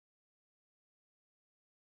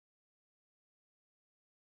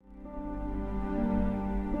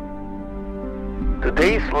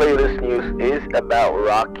Today's latest news is about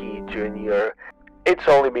Rocky Jr. It's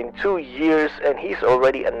only been 2 years and he's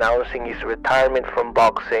already announcing his retirement from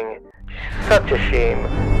boxing. Such a shame.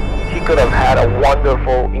 He could have had a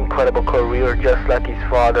wonderful, incredible career just like his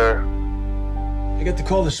father. I got the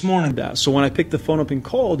call this morning. So when I picked the phone up and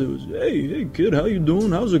called, it was, hey kid, how you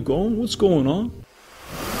doing? How's it going? What's going on?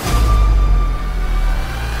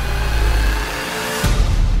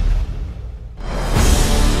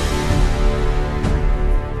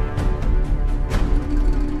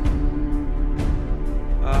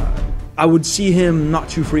 I would see him not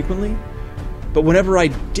too frequently, but whenever I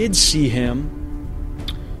did see him,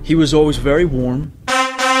 he was always very warm.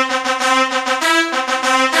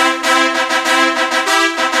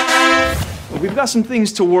 We've got some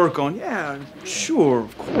things to work on. Yeah, sure,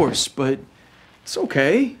 of course, but it's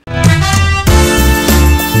okay.